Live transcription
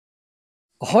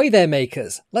Ahoy there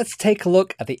makers, let's take a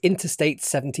look at the Interstate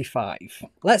 75.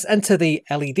 Let's enter the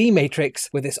LED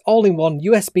matrix with this all-in-one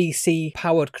USB-C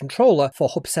powered controller for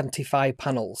HUB75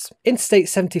 panels. Interstate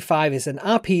 75 is an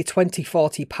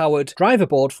RP2040 powered driver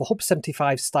board for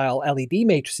HUB75-style LED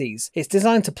matrices. It's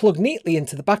designed to plug neatly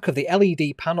into the back of the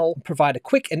LED panel and provide a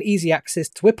quick and easy access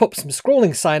to whip up some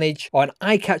scrolling signage or an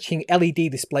eye-catching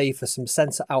LED display for some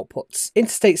sensor outputs.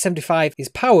 Interstate 75 is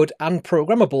powered and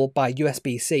programmable by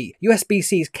USB-C.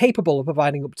 USB-C is capable of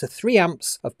providing up to 3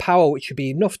 amps of power, which should be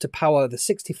enough to power the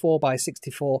 64 by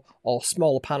 64 or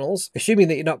smaller panels, assuming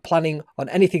that you're not planning on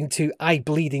anything too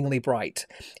eye-bleedingly bright.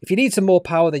 If you need some more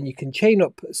power, then you can chain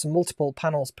up some multiple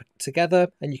panels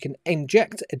together and you can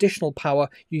inject additional power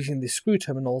using the screw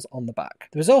terminals on the back.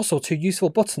 There is also 2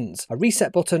 useful buttons, a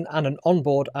reset button and an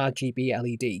onboard RGB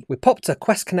LED. We popped a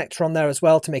Quest connector on there as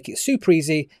well to make it super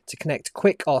easy to connect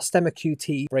quick or stemma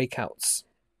QT breakouts.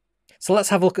 So let's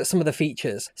have a look at some of the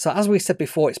features. So as we said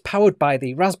before, it's powered by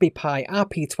the Raspberry Pi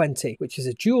RP20, which is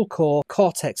a dual-core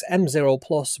Cortex M0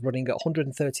 Plus running at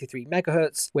 133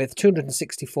 MHz with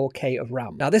 264K of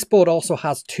RAM. Now this board also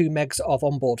has 2 megs of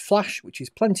onboard flash, which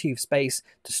is plenty of space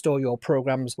to store your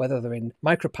programs, whether they're in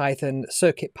MicroPython,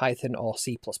 CircuitPython or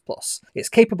C++. It's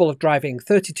capable of driving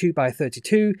 32 by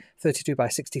 32, 32 by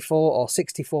 64 or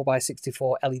 64 by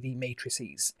 64 LED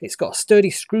matrices. It's got sturdy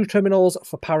screw terminals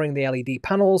for powering the LED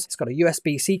panels. It's got a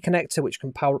USB-C connector which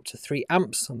can power up to 3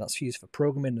 amps, and that's used for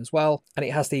programming as well. And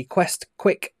it has the Quest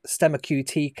Quick Stemma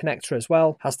QT connector as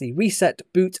well. Has the reset,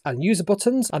 boot and user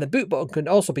buttons, and the boot button can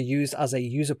also be used as a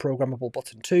user programmable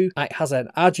button too. It has an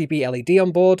RGB LED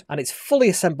on board and it's fully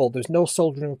assembled. There's no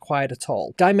soldering required at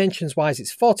all. Dimensions wise,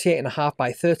 it's 48.5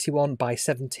 by 31 by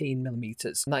 17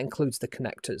 millimeters, and that includes the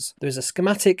connectors. There is a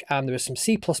schematic and there is some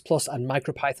C++ and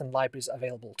MicroPython libraries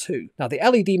available too. Now the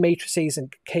LED matrices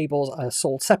and cables are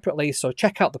sold separately, so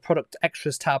check out the product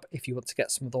extras tab if you want to get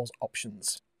some of those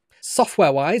options.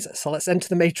 Software wise, so let's enter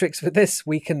the matrix with this.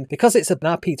 We can, because it's an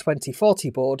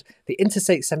RP2040 board, the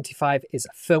Interstate 75 is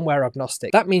firmware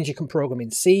agnostic. That means you can program in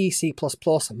C, C++,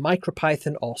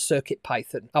 MicroPython or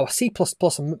CircuitPython. Our C++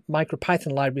 and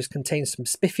MicroPython libraries contain some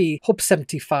spiffy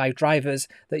HUB75 drivers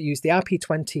that use the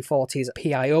RP2040's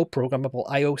PIO, programmable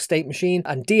I/O state machine,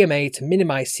 and DMA to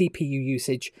minimize CPU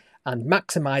usage and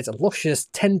maximize a luscious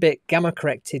 10-bit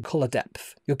gamma-corrected color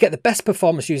depth. You'll get the best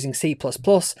performance using C++,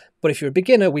 but if you're a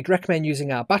beginner, we'd recommend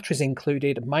using our batteries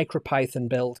included MicroPython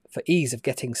build for ease of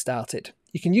getting started.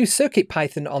 You can use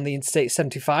CircuitPython on the Interstate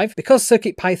 75. Because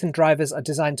CircuitPython drivers are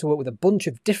designed to work with a bunch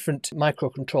of different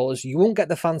microcontrollers, you won't get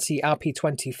the fancy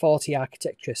RP2040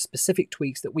 architecture specific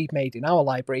tweaks that we've made in our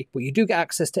library, but you do get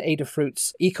access to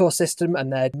Adafruit's ecosystem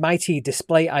and their mighty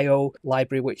Display I/O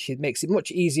library, which makes it much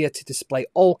easier to display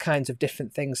all kinds of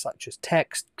different things such as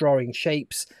text, drawing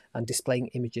shapes, and displaying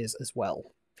images as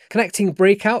well. Connecting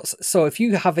breakouts. So if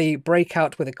you have a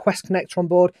breakout with a Quest connector on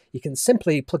board, you can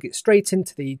simply plug it straight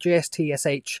into the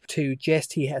JST-SH to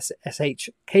JST-SH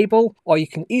cable, or you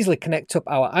can easily connect up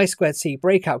our I2C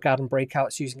breakout garden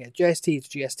breakouts using a JST to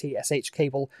JST-SH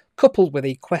cable coupled with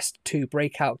a Quest 2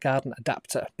 breakout garden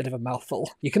adapter. Bit of a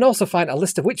mouthful. You can also find a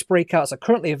list of which breakouts are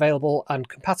currently available and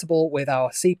compatible with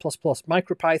our C++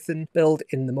 MicroPython build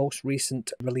in the most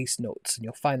recent release notes, and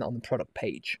you'll find that on the product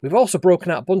page. We've also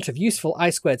broken out a bunch of useful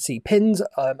I2C pins,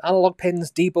 analog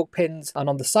pins, debug pins, and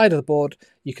on the side of the board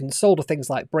you can solder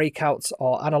things like breakouts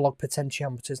or analog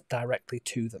potentiometers directly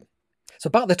to them. So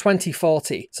about the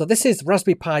 2040. So this is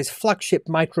Raspberry Pi's flagship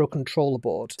microcontroller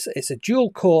board. It's a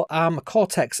dual-core ARM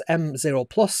Cortex M0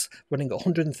 Plus running at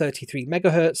 133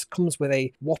 MHz, comes with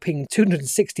a whopping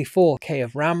 264K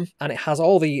of RAM, and it has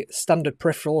all the standard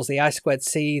peripherals, the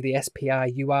I2C, the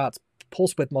SPI, UART,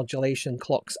 pulse width modulation,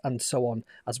 clocks, and so on,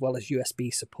 as well as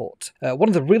USB support. One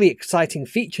of the really exciting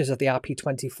features of the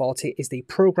RP2040 is the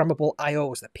programmable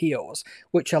IOs, the POs,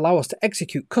 which allow us to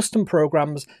execute custom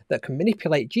programs that can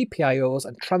manipulate GPIOs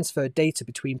and transfer data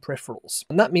between peripherals.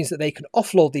 And that means that they can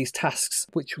offload these tasks,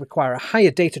 which require a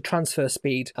higher data transfer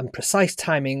speed and precise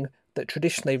timing that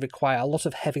traditionally require a lot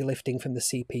of heavy lifting from the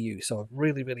CPU. So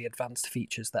really, really advanced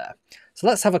features there. So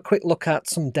let's have a quick look at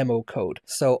some demo code.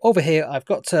 So over here, I've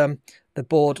got the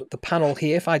board, the panel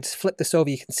here. If I just flip this over,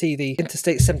 you can see the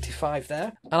Interstate 75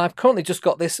 there. And I've currently just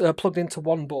got this plugged into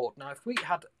one board. Now, if we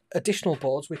had additional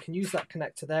boards, we can use that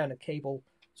connector there and a cable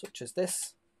such as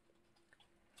this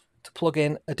to plug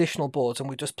in additional boards, and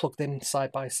we just plugged in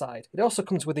side by side. It also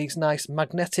comes with these nice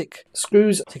magnetic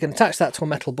screws, so you can attach that to a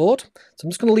metal board. So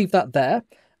I'm just going to leave that there,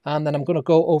 and then I'm going to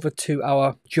go over to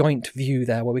our joint view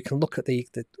there where we can look at the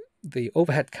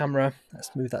overhead camera.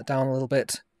 Let's move that down a little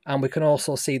bit. and we can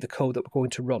also see the code that we're going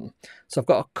to run. So I've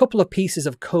got a couple of pieces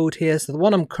of code here. So the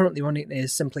one I'm currently running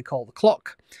is simply called the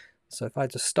clock. So if I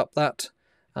just stop that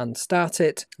and start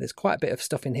it, there's quite a bit of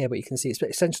stuff in here, but you can see it's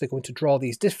essentially going to draw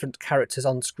these different characters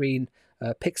on screen,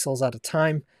 pixels at a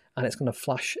time, and it's going to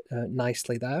flash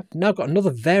nicely there. Now I've got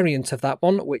another variant of that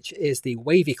one, which is the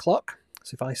wavy clock.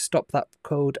 So if I stop that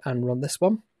code and run this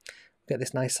one, get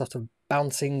this nice sort of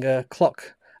bouncing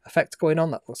clock effect going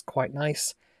on. That looks quite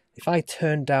nice. If I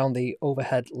turn down the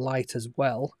overhead light as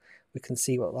well, we can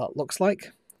see what that looks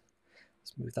like.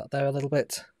 Let's move that there a little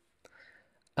bit.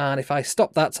 And if I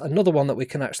stop that, another one that we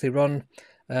can actually run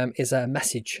is a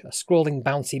message, a scrolling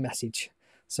bouncy message.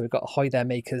 So we've got ahoy there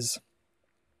makers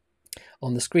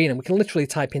on the screen, and we can literally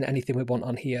type in anything we want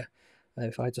on here.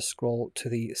 If I just scroll to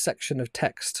the section of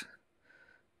text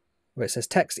where it says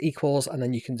text equals, and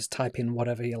then you can just type in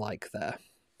whatever you like there,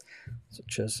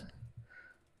 such as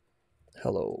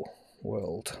hello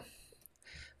world.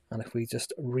 And if we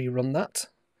just rerun that,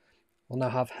 we'll now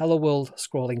have hello world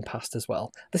scrolling past as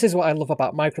well. This is what I love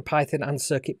about MicroPython and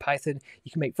CircuitPython.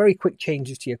 You can make very quick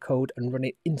changes to your code and run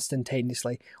it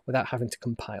instantaneously without having to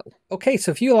compile. Okay,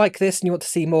 so if you like this and you want to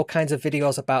see more kinds of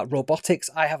videos about robotics,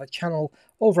 I have a channel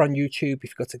over on YouTube. If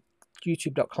you go to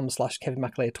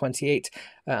youtube.com/kevinmcaleer28,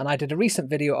 and I did a recent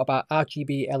video about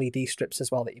RGB LED strips as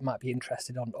well that you might be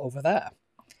interested on over there.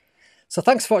 So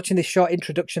thanks for watching this short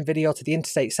introduction video to the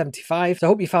Interstate 75. So I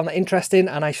hope you found that interesting,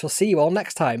 and I shall see you all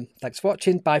next time. Thanks for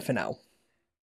watching. Bye for now.